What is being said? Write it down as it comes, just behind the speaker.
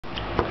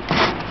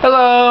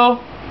Hello.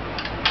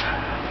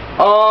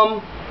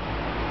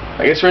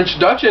 I guess for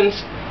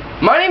introductions,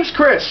 my name's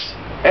Chris,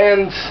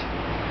 and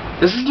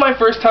this is my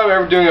first time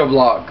ever doing a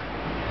vlog.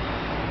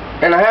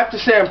 And I have to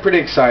say I'm pretty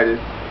excited.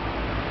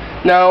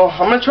 Now,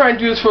 I'm going to try and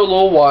do this for a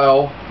little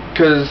while,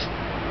 because,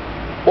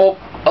 well,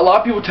 a lot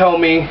of people tell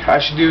me I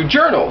should do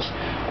journals,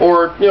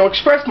 or,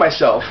 express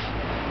myself.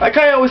 I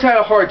kind of always had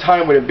a hard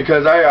time with it,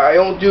 because I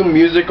don't do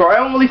music, or I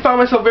don't really find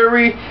myself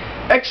very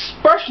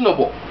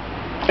expressionable,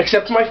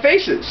 except my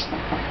faces,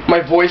 my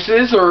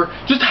voices, or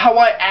just how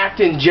I act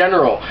in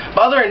general.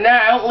 But other than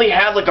that, I don't really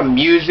have like a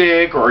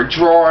music or a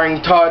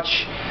drawing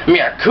touch. I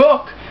mean, I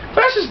cook,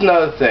 but that's just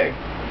another thing.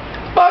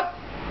 But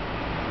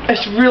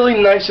it's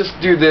really nice just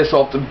to do this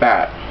off the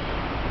bat.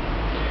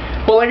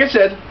 Well, like I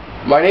said,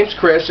 my name's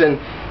Chris, and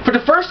for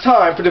the first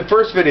time, for the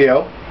first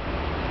video,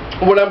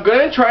 what I'm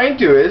going to try and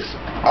do is,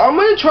 I'm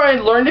going to try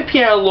and learn the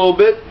piano a little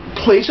bit,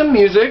 play some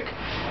music.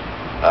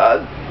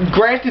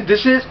 Granted,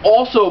 this is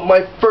also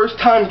my first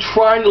time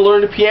trying to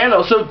learn the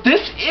piano, so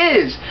this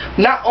is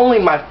not only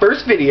my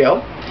first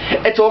video,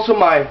 it's also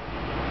my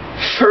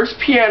first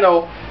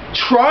piano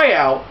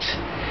tryout,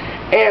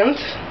 and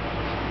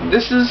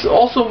this is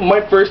also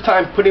my first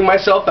time putting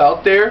myself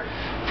out there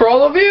for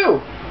all of you.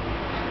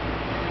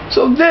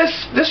 So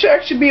this should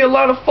actually be a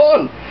lot of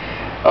fun.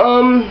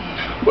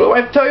 What do I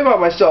have to tell you about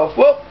myself?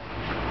 Well,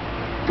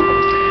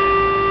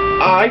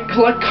 I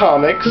collect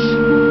comics,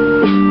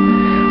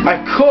 I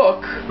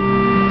cook,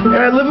 and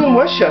I live in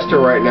Westchester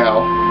right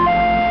now.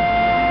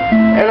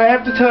 And I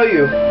have to tell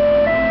you,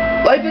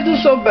 life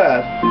isn't so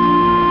bad.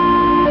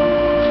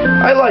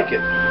 I like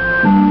it.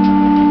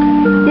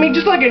 I mean,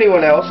 just like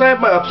anyone else, I have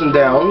my ups and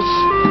downs,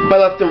 my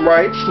left and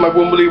rights, my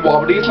womblety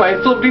wobblities, my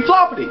flippity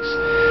floppities.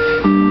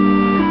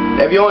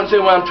 If you don't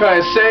understand what I'm trying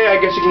to say, I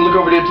guess you can look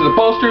over there to the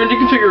poster and you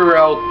can figure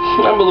out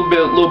I'm a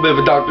little bit of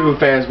a Doctor Who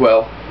fan as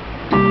well.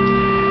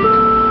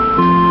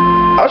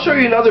 I'll show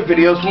you in other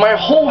videos. My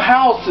whole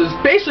house is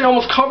basically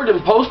almost covered in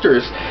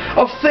posters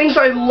of things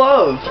I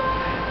love.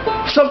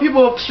 Some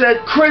people have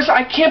said, Chris,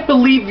 I can't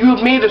believe you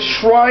have made a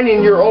shrine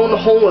in your own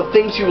home of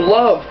things you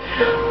love.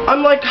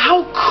 I'm like,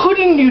 how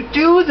couldn't you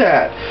do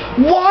that?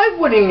 Why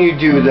wouldn't you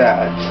do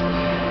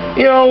that?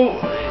 You know,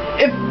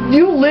 if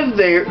you live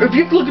there, if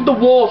you look at the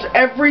walls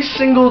every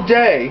single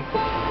day,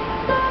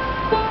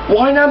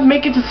 why not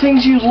make it the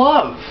things you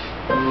love?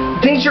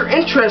 Things you're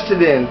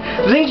interested in,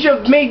 things that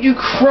have made you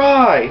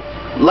cry,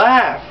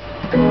 laugh,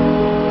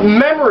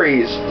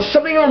 memories,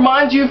 something that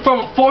reminds you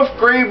from 4th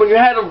grade when you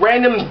had a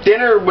random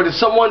dinner with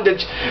someone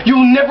that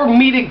you'll never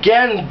meet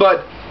again,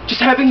 but just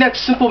having that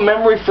simple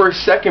memory for a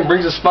second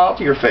brings a smile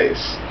to your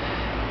face.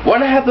 Why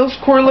not have those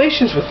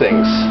correlations with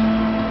things?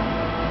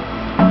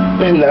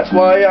 And that's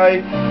why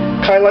I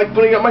kind of like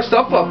putting up my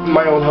stuff up in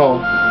my own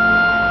home.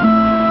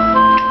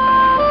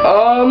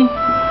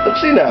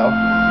 Let's see now.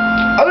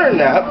 Other than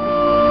that,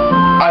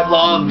 I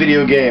love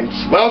video games.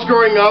 When I was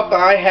growing up,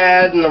 I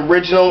had an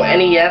original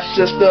NES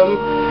system.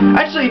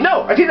 Actually,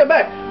 no, I take that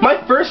back. My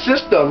first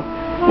system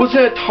was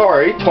an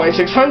Atari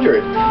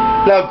 2600.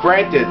 Now,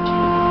 granted,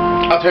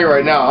 I'll tell you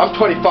right now, I'm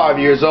 25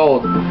 years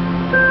old.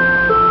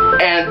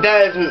 And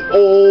that is an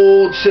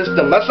old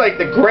system. That's like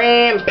the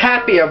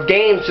grandpappy of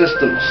game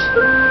systems.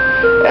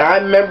 And I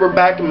remember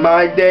back in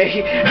my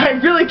day, I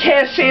really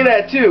can't say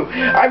that too.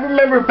 I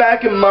remember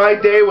back in my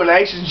day when I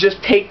used to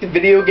just take the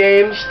video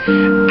games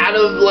out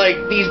of like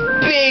these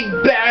big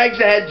bags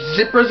that had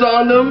zippers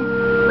on them.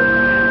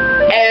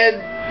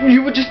 And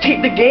you would just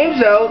take the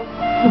games out,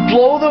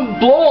 blow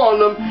on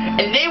them,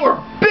 and they were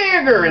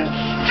bigger and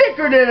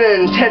thicker than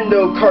a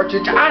Nintendo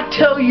cartridge. I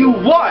tell you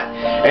what,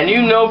 and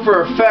you know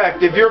for a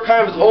fact, if you're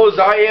kind of as old as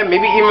I am,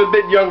 maybe even a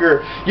bit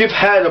younger, you've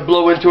had to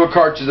blow into a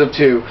cartridge of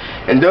 2.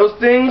 And those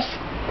things,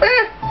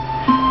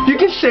 you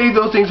can say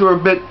those things were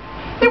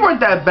they weren't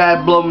that bad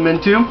to blow them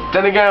into.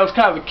 Then again, I was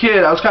kind of a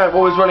kid. I was kind of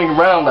always running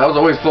around. I was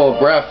always full of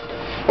breath,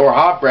 or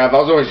hot breath. I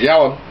was always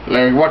yelling. I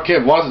mean, what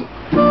kid wasn't?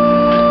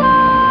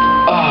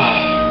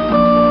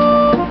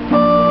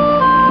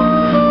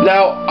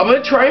 Now, I'm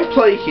going to try and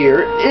play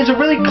here is a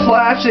really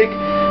classic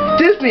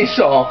Disney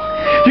song.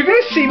 You're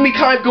going to see me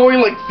kind of going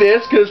like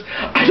this because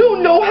I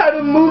don't know how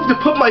to move to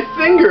put my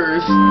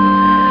fingers.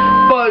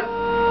 But,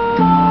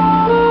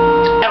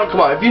 oh,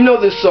 come on, if you know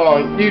this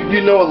song,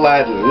 you know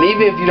Aladdin. And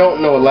even if you don't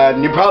know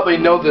Aladdin, you probably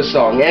know this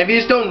song. And if you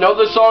just don't know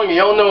this song and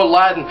you don't know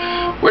Aladdin,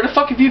 where the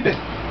fuck have you been?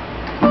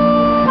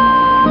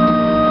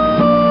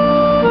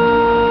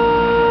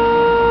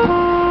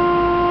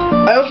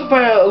 I also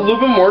find it a little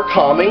bit more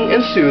calming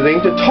and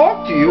soothing to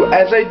talk to you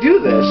as I do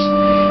this.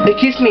 It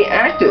keeps me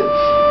active.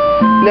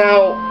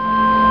 Now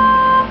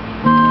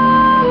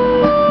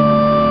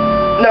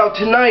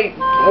tonight,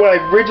 when I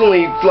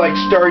originally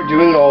started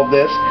doing all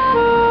this,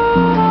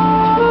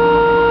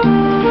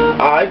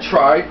 I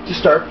tried to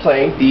start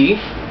playing the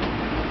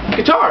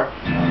guitar.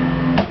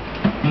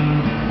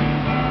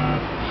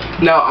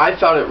 Now I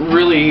found it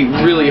really,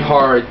 really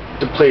hard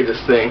to play this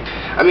thing.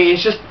 I mean,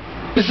 it's just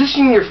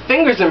positioning your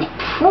fingers and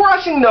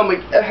pressing them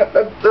at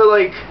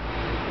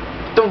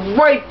the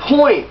right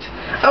point.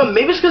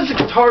 Maybe it's because the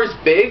guitar is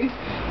big,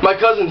 my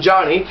cousin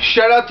Johnny.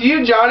 Shout out to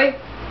you, Johnny.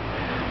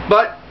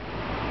 But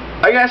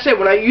I gotta say,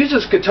 when I use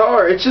this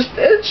guitar, it's just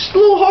a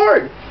little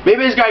hard.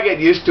 Maybe I just gotta get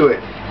used to it.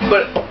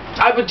 But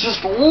I would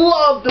just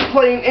love to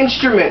play an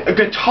instrument. A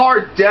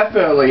guitar,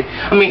 definitely.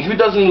 I mean, who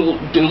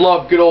doesn't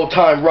love good old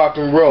time rock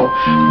and roll?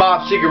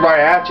 Bob Seger right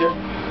at you.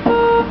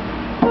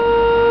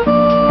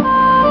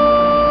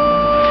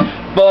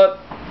 But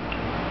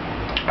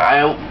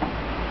I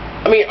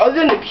mean, other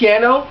than the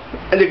piano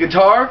and the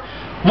guitar,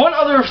 one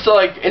other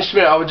like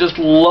instrument I would just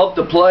love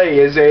to play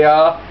is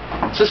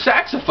it's a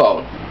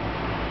saxophone.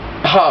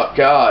 Oh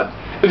God.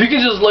 If you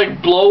could just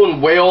like blow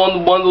and wail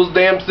on one of those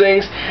damn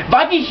things. If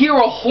I could hear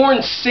a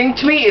horn sing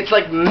to me, it's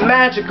like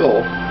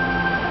magical.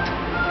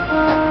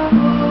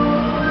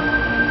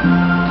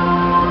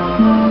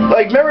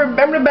 Like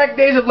remember the back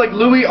days of like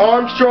Louis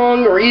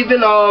Armstrong, or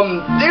even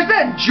there's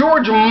that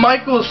George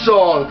Michael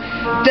song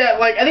that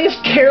like I think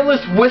it's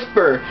Careless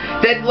Whisper,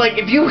 that like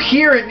if you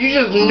hear it you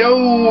just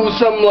know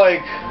some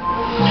like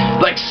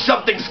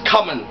something's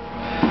coming.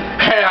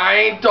 And I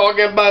ain't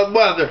talking about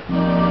weather.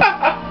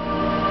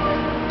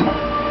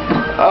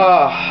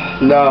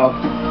 No.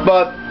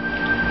 But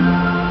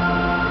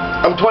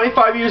I'm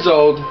 25 years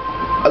old.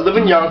 I live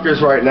in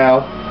Yonkers right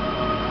now.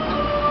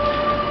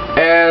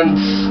 And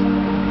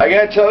I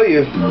gotta tell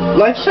you,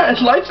 life's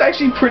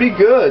actually pretty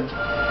good.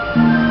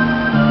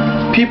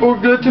 People are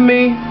good to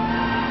me.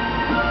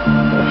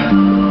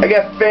 I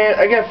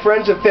got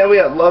friends and family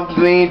that love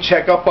me,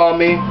 check up on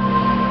me.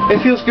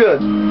 It feels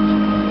good.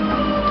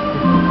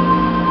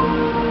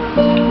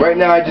 Right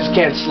now I just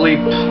can't sleep,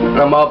 and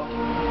I'm up.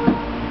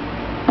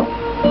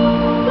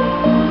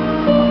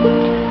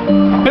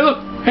 Hey look,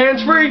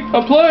 hands free,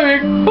 I'm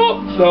playing.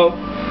 Oh, no.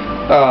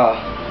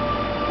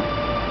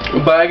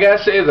 But I gotta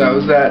say though,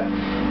 is that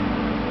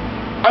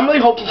I'm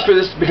really hoping for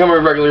this to become a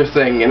regular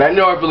thing, and I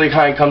know it really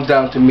kind of comes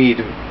down to me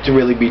to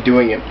really be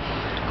doing it.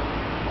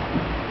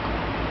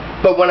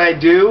 But when I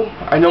do,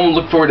 I know I'm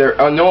gonna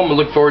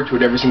look forward to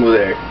it every single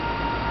day.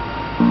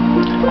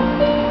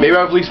 Maybe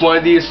I'll release one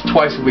of these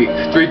twice a week,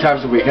 3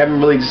 times a week. I haven't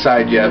really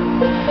decided yet.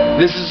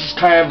 This is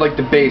kind of like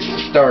the base to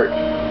start.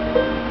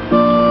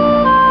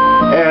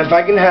 And if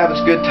I can have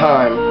this good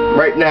time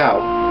right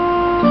now,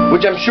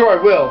 which I'm sure I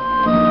will,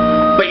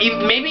 but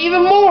maybe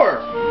even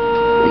more,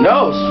 who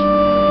knows?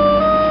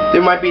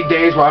 There might be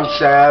days where I'm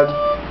sad.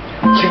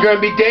 There's gonna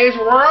be days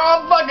where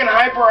I'm fucking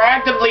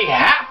hyperactively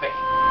happy.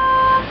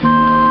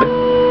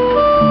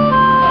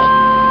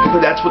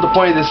 But that's what the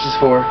point of this is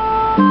for.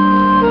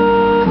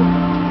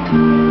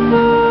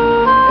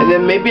 And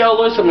then maybe I'll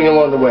learn something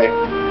along the way.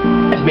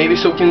 And maybe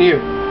so can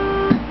you.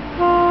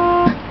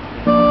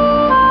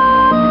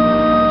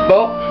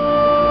 Well,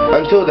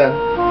 until then,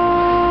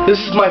 this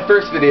is my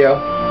first video.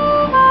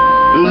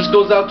 And this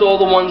goes out to all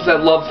the ones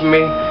that love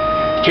me,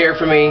 care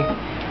for me,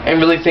 and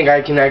really think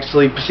I can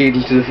actually proceed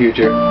into the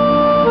future.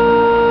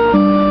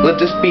 Let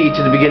this be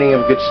to the beginning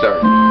of a good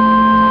start.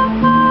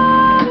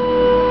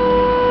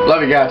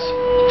 Love you guys.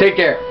 Take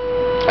care.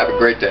 Have a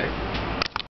great day.